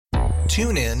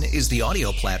TuneIn is the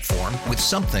audio platform with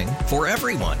something for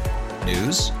everyone.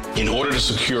 News. In order to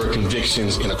secure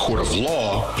convictions in a court of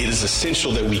law, it is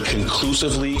essential that we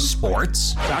conclusively.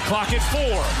 Sports. Shot clock at 4.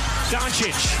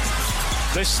 Doncic.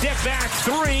 The step back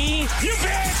 3. You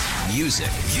bet. Music.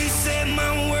 You set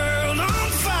my world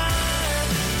on fire.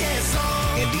 Yes,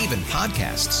 and even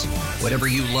podcasts. Whatever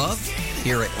you love,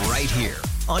 hear it right here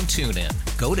on TuneIn.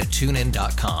 Go to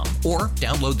TuneIn.com or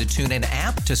download the TuneIn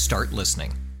app to start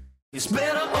listening. It's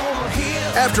better over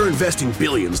here. After investing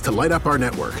billions to light up our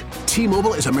network,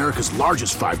 T-Mobile is America's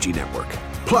largest 5G network.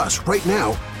 Plus, right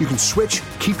now, you can switch,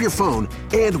 keep your phone,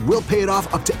 and we'll pay it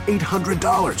off up to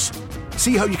 $800.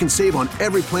 See how you can save on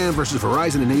every plan versus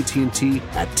Verizon and AT&T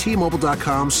at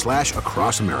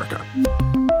T-Mobile.com/across America.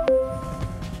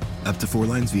 Up to 4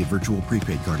 lines via virtual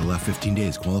prepaid card. Allow 15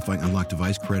 days. Qualifying unlocked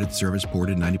device credit service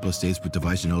ported 90+ states with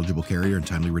device and eligible carrier and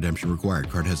timely redemption required.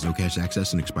 Card has no cash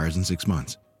access and expires in 6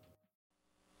 months.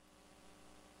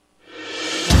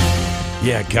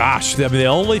 Yeah, gosh. I mean, the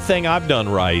only thing I've done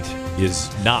right is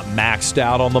not maxed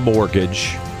out on the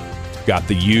mortgage. Got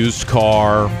the used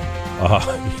car.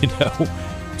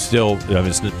 Still, I mean,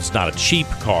 it's not a cheap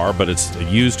car, but it's a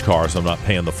used car, so I'm not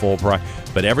paying the full price.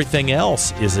 But everything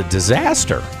else is a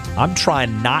disaster. I'm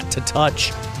trying not to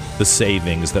touch the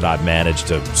savings that I've managed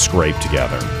to scrape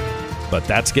together. But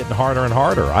that's getting harder and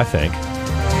harder, I think.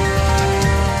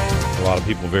 A lot of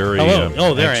people very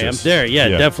Hello. There anxious. I am. There, yeah,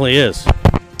 it definitely is.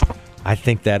 I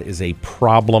think that is a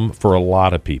problem for a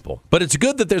lot of people. But it's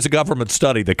good that there's a government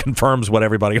study that confirms what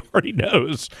everybody already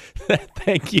knows.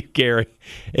 Thank you, Gary.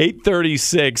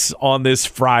 8:36 on this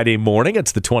Friday morning.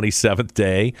 It's the 27th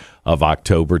day of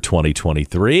October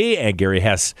 2023. And Gary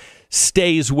Hess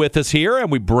stays with us here.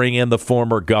 And we bring in the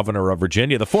former governor of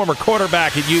Virginia, the former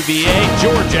quarterback at UVA,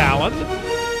 George Allen,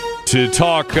 to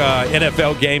talk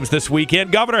NFL games this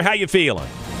weekend. Governor, how you feeling?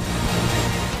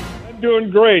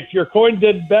 Doing great. Your coin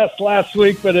did best last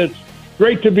week, but it's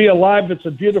great to be alive. It's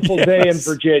a beautiful day in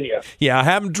Virginia. Yeah, I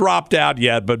haven't dropped out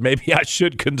yet, but maybe I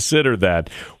should consider that.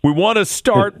 We want to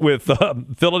start with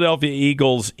Philadelphia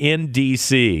Eagles in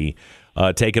D.C.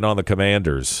 Taking on the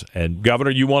Commanders. And,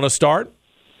 Governor, you want to start?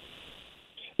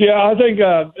 Yeah, I think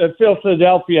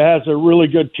Philadelphia has a really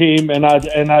good team, and I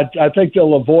think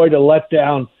they'll avoid a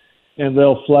letdown, and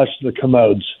they'll flush the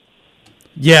commodes.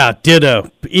 Yeah,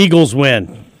 ditto. Eagles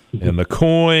win. And the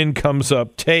coin comes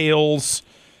up tails.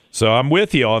 So I'm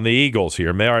with you on the Eagles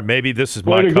here. Maybe this is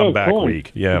my comeback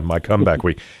week. Yeah, my comeback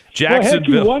week.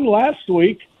 Jacksonville. Well, you won last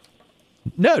week.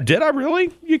 No, did I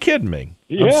really? You kidding me?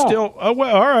 Yeah. I'm still. Oh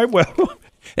well. All right. Well,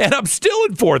 and I'm still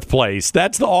in 4th place.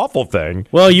 That's the awful thing.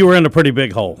 Well, you were in a pretty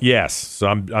big hole. Yes. So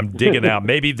I'm digging out.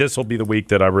 Maybe this will be the week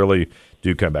that I really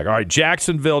do come back. All right.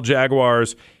 Jacksonville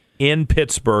Jaguars in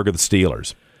Pittsburgh of the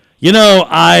Steelers. You know,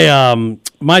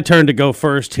 my turn to go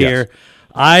first here.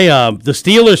 Yes. The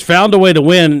Steelers found a way to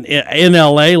win in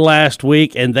L.A. last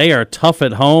week, and they are tough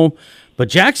at home. But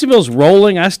Jacksonville's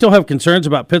rolling. I still have concerns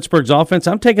about Pittsburgh's offense.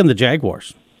 I'm taking the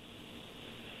Jaguars.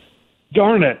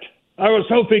 Darn it. I was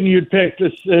hoping you'd pick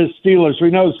the Steelers. We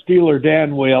know Steeler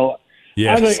Dan will.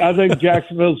 Yes. I think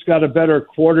Jacksonville's got a better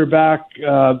quarterback.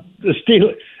 The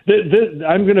Steelers.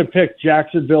 I'm going to pick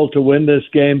Jacksonville to win this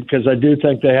game because I do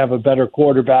think they have a better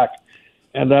quarterback,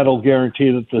 and that'll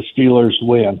guarantee that the Steelers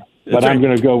win. But I'm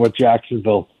going to go with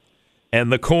Jacksonville.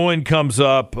 And the coin comes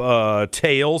up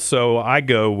tails, so I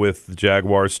go with the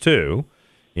Jaguars too.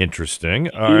 Interesting.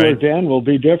 All right. Dan will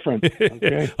be different.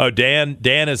 Okay.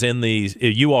 Dan is in the.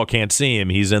 You all can't see him.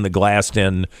 He's in the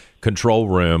glassed-in control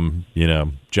room,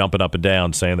 jumping up and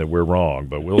down, saying that we're wrong.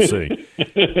 But we'll see.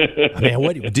 I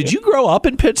mean, did you grow up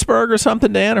in Pittsburgh or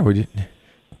something, Dan? Or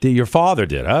your father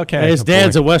did? Okay. His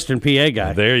dad's a Western PA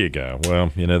guy. There you go.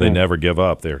 Well, they never give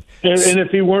up there. And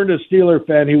if he weren't a Steeler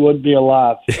fan, he wouldn't be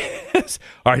alive.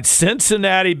 All right,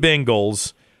 Cincinnati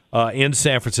Bengals. In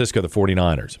San Francisco, the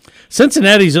 49ers.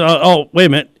 Cincinnati's. Wait a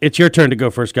minute! It's your turn to go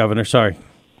first, Governor. Sorry.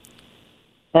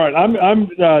 All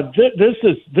right, this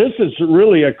is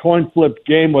really a coin flip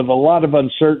game with a lot of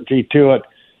uncertainty to it.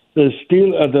 The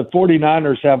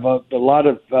 49ers have a lot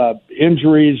of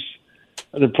injuries.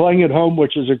 They're playing at home,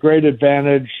 which is a great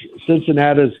advantage.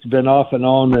 Cincinnati's been off and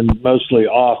on and mostly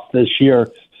off this year,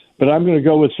 but I'm going to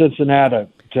go with Cincinnati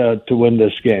to win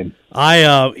this game.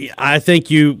 I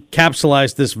think you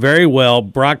capsulized this very well.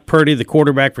 Brock Purdy, the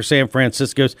quarterback for San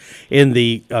Francisco's in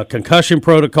the concussion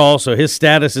protocol, so his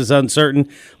status is uncertain.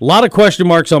 A lot of question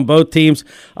marks on both teams.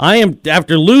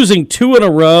 After losing 2 in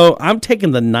a row, I'm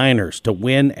taking the Niners to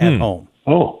win at home.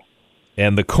 Oh.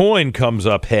 And the coin comes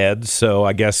up heads, so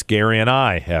I guess Gary and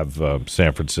I have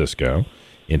San Francisco.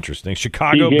 Interesting.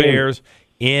 Chicago Bears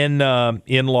in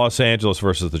Los Angeles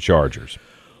versus the Chargers.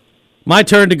 My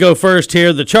turn to go first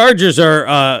here. The Chargers are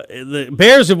the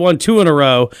Bears have won 2 in a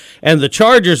row, and the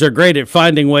Chargers are great at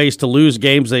finding ways to lose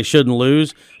games they shouldn't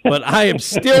lose. But I am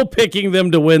still picking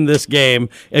them to win this game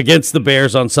against the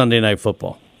Bears on Sunday Night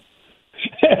Football.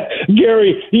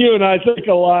 Gary, you and I think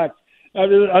a lot.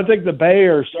 I think the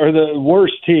Bears are the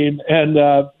worst team, and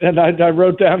I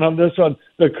wrote down on this one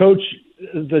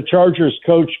the Chargers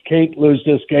coach can't lose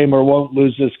this game or won't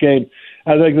lose this game.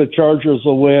 I think the Chargers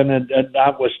will win, and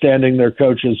notwithstanding their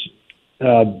coach's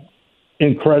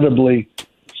incredibly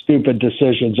stupid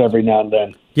decisions every now and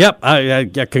then. Yep, I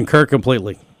concur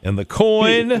completely. And the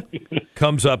coin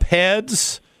comes up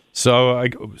heads, so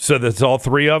that's all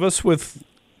three of us with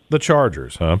the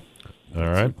Chargers, huh? All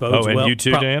right. And you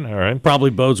too, Dan? All right.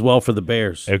 Probably bodes well for the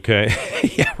Bears. Okay.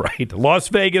 Yeah, right. Las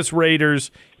Vegas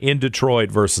Raiders in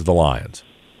Detroit versus the Lions.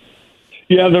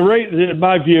 Yeah,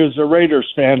 my view is the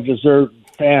Raiders fans deserve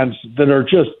fans that are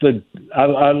just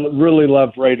I really love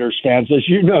Raiders fans, as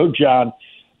you know, John.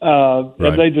 Right.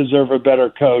 And they deserve a better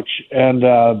coach. And,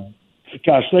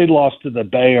 gosh, they lost to the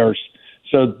Bears.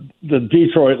 So the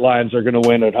Detroit Lions are going to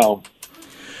win at home.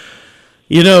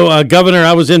 You know, Governor,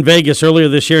 I was in Vegas earlier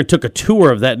this year and took a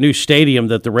tour of that new stadium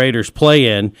that the Raiders play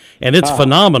in, and it's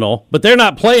phenomenal. But they're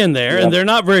not playing there, and they're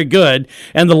not very good.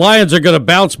 And the Lions are going to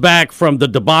bounce back from the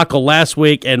debacle last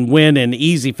week and win in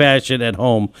easy fashion at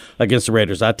home against the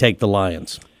Raiders. I take the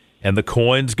Lions. And the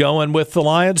coin's going with the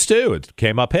Lions, too. It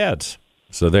came up heads.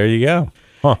 So there you go.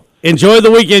 Huh. Enjoy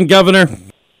the weekend, Governor.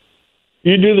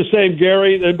 You do the same,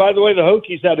 Gary. And by the way, the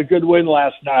Hokies had a good win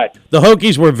last night. The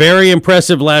Hokies were very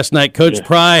impressive last night. Coach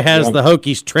Pry has the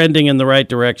Hokies trending in the right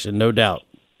direction, no doubt.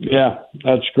 Yeah,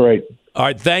 that's great. All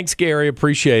right, thanks, Gary.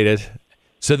 Appreciate it.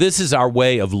 So this is our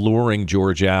way of luring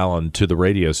George Allen to the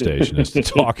radio station, is to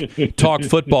talk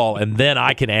football, and then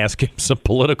I can ask him some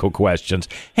political questions.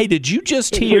 Hey, did you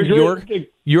just hear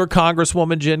your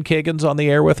Congresswoman Jen Kiggins on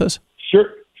the air with us? Sure.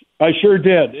 I sure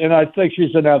did, and I think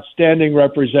she's an outstanding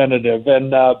representative.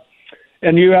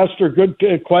 And you asked her good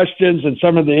questions and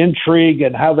some of the intrigue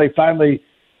and how they finally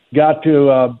got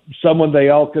to someone they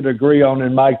all could agree on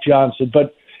in Mike Johnson.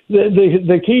 But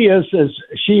the key is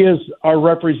she is our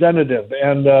representative,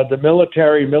 and the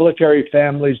military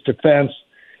families defense.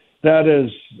 That is,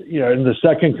 in the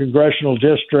 2nd Congressional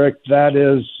District, that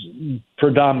is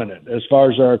predominant as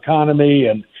far as our economy.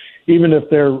 And even if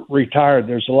they're retired,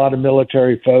 there's a lot of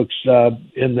military folks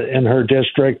in her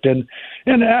district. And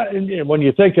when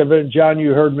you think of it, John,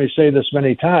 you heard me say this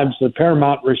many times, the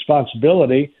paramount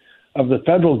responsibility of the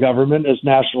federal government is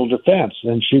national defense.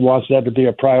 And she wants that to be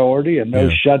a priority, and no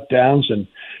shutdowns and,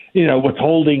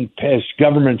 withholding pay,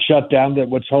 government shutdown that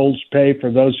withholds pay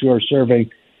for those who are serving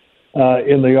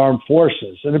in the armed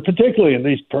forces. And particularly in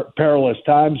these perilous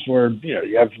times where,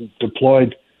 you have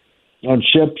deployed on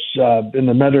ships in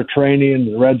the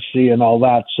Mediterranean, the Red Sea, and all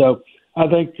that. So I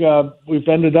think we've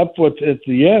ended up with, at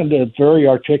the end, a very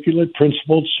articulate,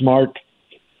 principled, smart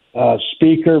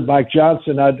speaker. Mike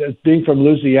Johnson, being from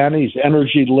Louisiana, he's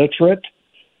energy literate.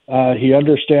 He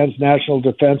understands national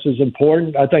defense is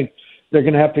important. I think they're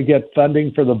going to have to get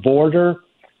funding for the border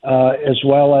as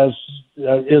well as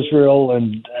Israel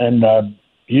and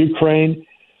Ukraine.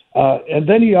 And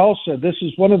then he also, this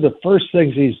is one of the first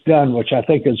things he's done, which I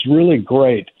think is really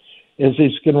great, is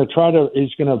he's going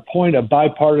to appoint a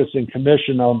bipartisan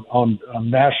commission on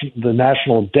the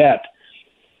national debt.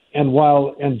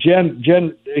 And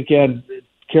Jen again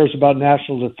cares about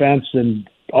national defense, and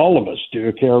all of us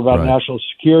do care about national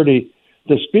security.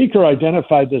 The speaker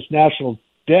identified this national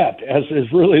debt as is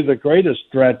really the greatest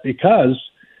threat because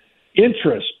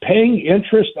paying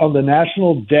interest on the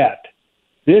national debt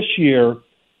this year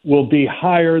will be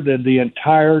higher than the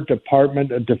entire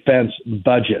Department of Defense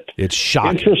budget. It's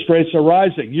shocking. Interest rates are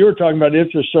rising. You were talking about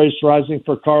interest rates rising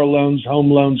for car loans, home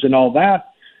loans, and all that.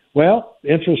 Well,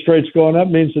 interest rates going up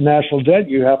means the national debt,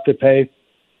 you have to pay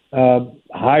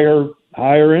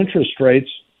higher interest rates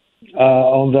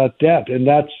on that debt.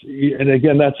 And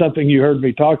again, that's something you heard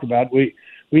me talk about. We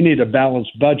need a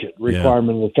balanced budget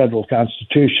requirement of the federal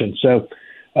Constitution. So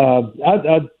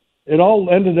it all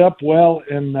ended up well,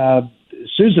 and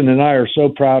Susan and I are so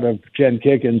proud of Jen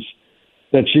Kiggins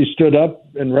that she stood up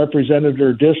and represented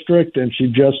her district, and she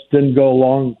just didn't go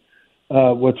along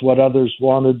with what others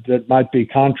wanted that might be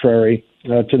contrary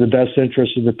to the best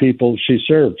interests of the people she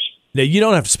serves. Now, you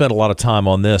don't have to spend a lot of time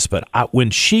on this, but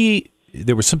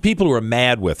there were some people who were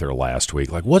mad with her last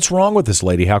week. Like, what's wrong with this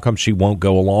lady? How come she won't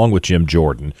go along with Jim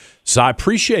Jordan? So I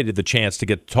appreciated the chance to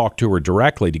get to talk to her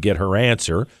directly to get her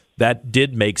answer. That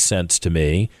did make sense to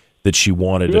me. that she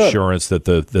wanted assurance that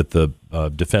the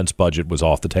defense budget was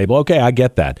off the table. Okay, I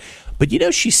get that. But,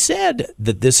 she said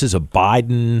that this is a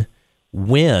Biden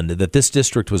win, that this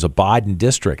district was a Biden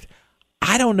district.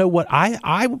 I don't know what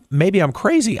maybe I'm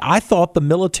crazy. I thought the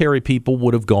military people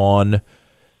would have gone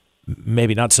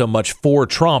maybe not so much for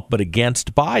Trump, but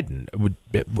against Biden.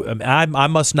 I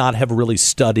must not have really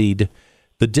studied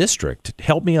the district.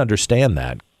 Help me understand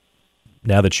that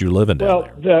now that you're living down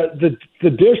there. Well, the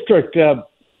district,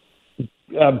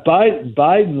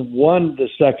 Biden won the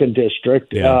second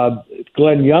district. Yeah.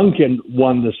 Glenn Youngkin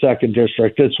won the second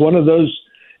district. It's one of those.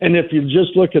 And if you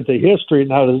just look at the history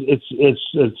now,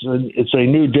 it's a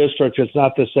new district. It's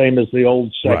not the same as the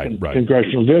old second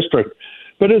congressional district,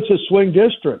 but it's a swing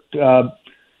district.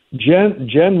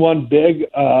 Jen won big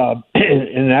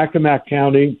in Accomack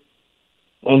County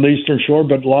on the Eastern Shore,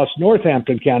 but lost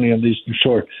Northampton County on the Eastern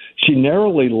Shore. She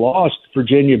narrowly lost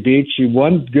Virginia Beach. She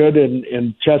won good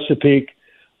in Chesapeake.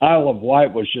 Isle of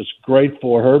Wight was just great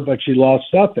for her, but she lost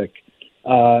Suffolk.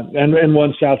 And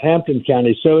won Southampton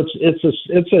County. So it's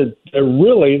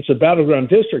a battleground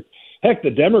district. Heck, the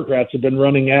Democrats have been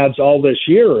running ads all this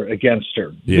year against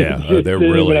her. Yeah, they're they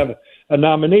really have a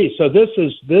nominee. So this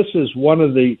is one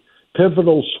of the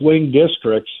pivotal swing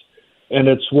districts, and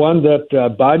it's one that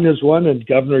Biden has won and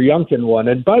Governor Youngkin won.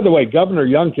 And by the way, Governor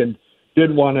Youngkin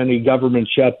didn't want any government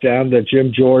shutdown that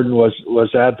Jim Jordan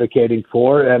was advocating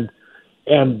for, and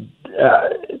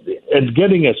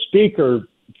getting a speaker.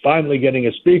 Finally getting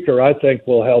a speaker, I think,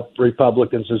 will help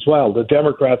Republicans as well. The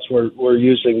Democrats were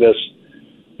using this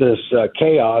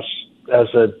chaos as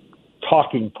a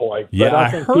talking point. Yeah, but I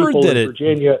think heard that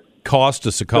Virginia, it cost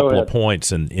us a couple of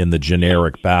points in the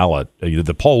generic ballot,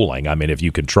 the polling. I mean, if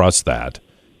you can trust that.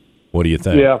 What do you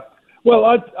think? Yeah. Well,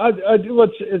 I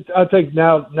think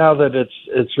now that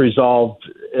it's resolved,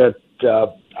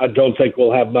 I don't think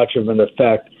will have much of an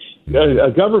effect.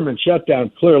 A government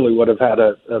shutdown clearly would have had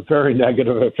a very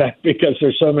negative effect because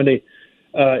there's so many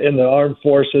in the armed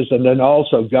forces and then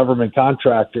also government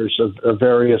contractors of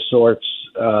various sorts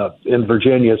in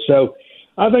Virginia. So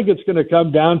I think it's going to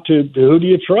come down to who do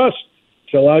you trust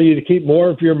to allow you to keep more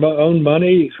of your own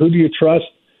money? Who do you trust,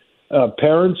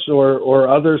 parents or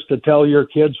others, to tell your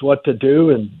kids what to do,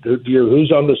 and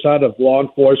who's on the side of law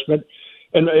enforcement?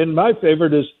 And my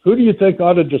favorite is, who do you think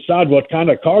ought to decide what kind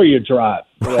of car you drive?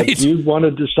 Right. Like, you want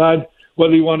to decide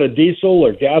whether you want a diesel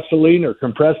or gasoline or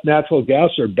compressed natural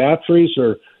gas or batteries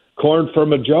or corn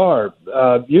from a jar.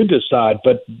 You decide.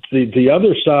 But the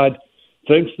other side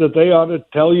thinks that they ought to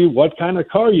tell you what kind of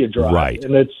car you drive. Right.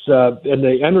 And it's and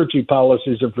the energy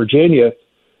policies of Virginia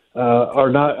are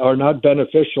not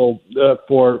beneficial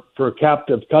for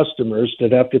captive customers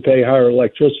that have to pay higher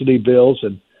electricity bills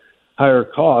and higher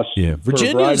costs. Yeah,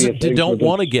 Virginians don't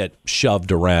want to get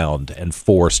shoved around and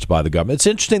forced by the government. It's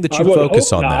interesting that you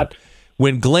focus on that.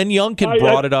 When Glenn Youngkin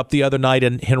brought it up the other night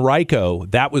in Henrico,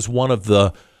 that was one of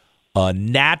the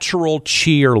natural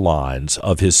cheer lines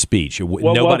of his speech.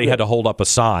 Nobody had to hold up a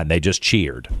sign; they just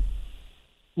cheered.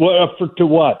 Well, to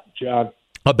what, John?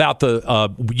 About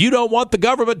the you don't want the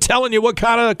government telling you what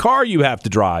kind of car you have to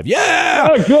drive.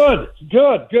 Yeah, good.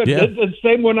 Yeah. It's the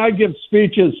same when I give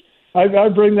speeches. I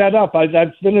bring that up. I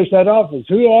finish that off as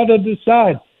who ought to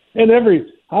decide. And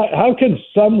how can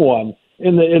someone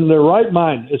in their right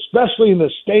mind, especially in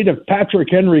the state of Patrick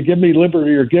Henry, give me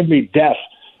liberty or give me death,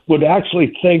 would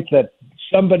actually think that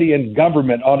somebody in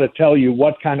government ought to tell you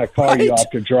what kind of car you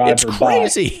ought to drive it's or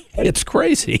crazy. buy? It's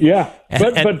crazy. Yeah,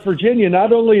 but Virginia,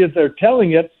 not only is they're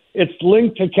telling it, it's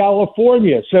linked to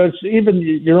California. So it's even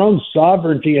your own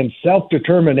sovereignty and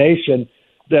self-determination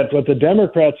that what the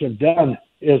Democrats have done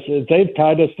is they've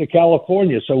tied us to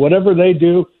California. So whatever they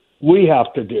do, we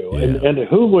have to do. Yeah. And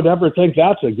who would ever think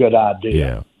that's a good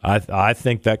idea? Yeah, I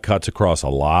think that cuts across a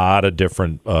lot of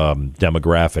different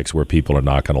demographics where people are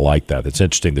not going to like that. It's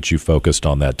interesting that you focused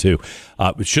on that, too.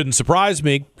 It shouldn't surprise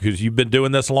me because you've been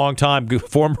doing this a long time.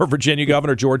 Former Virginia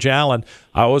Governor George Allen,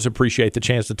 I always appreciate the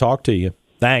chance to talk to you.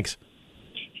 Thanks.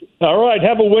 All right.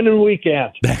 Have a winning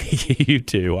weekend. You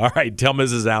too. All right. Tell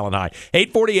Mrs. Allen hi.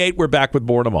 8:48. We're back with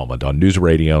more in a moment on News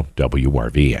Radio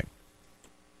WRVA.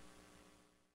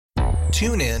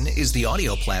 TuneIn is the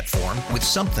audio platform with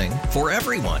something for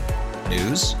everyone.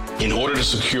 News. In order to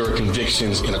secure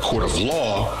convictions in a court of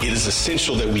law, it is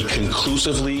essential that we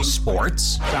conclusively.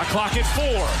 Sports. Shot clock at 4.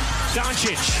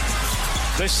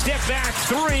 Doncic. The step back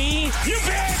 3. You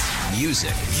bet.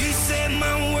 Music. You set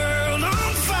my world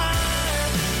on fire.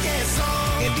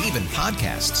 And even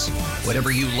podcasts.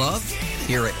 Whatever you love,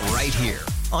 hear it right here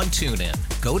on TuneIn.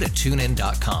 Go to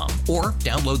TuneIn.com or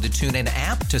download the TuneIn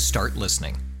app to start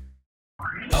listening.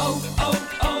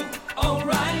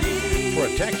 O'Reilly. For a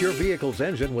Protect your vehicle's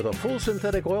engine with a full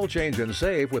synthetic oil change and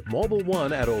save with Mobile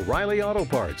One at O'Reilly Auto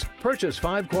Parts. Purchase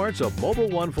 5 quarts of Mobile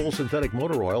One full synthetic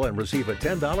motor oil and receive a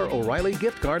 $10 O'Reilly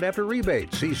gift card after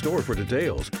rebate. See store for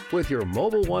details. With your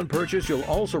Mobile One purchase, you'll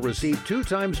also receive 2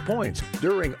 times points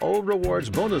during O Rewards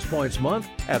Bonus Points Month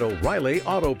at O'Reilly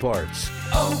Auto Parts.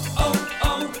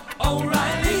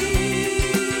 O'Reilly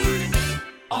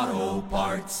Auto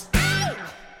Parts.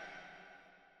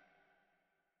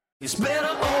 It's better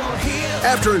over here.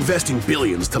 After investing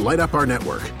billions to light up our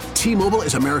network, T-Mobile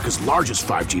is America's largest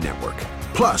 5G network.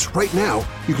 Plus, right now,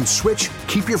 you can switch,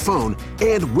 keep your phone,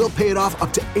 and we'll pay it off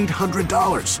up to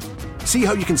 $800. See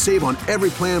how you can save on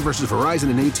every plan versus Verizon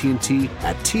and AT&T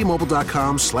at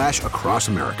T-Mobile.com/across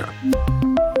America.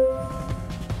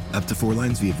 Up to 4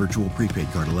 lines via virtual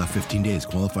prepaid card. Allow 15 days.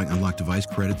 Qualifying unlocked device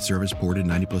credit service ported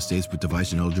 90 plus days with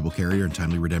device and eligible carrier and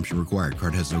timely redemption required.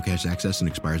 Card has no cash access and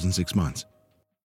expires in 6 months.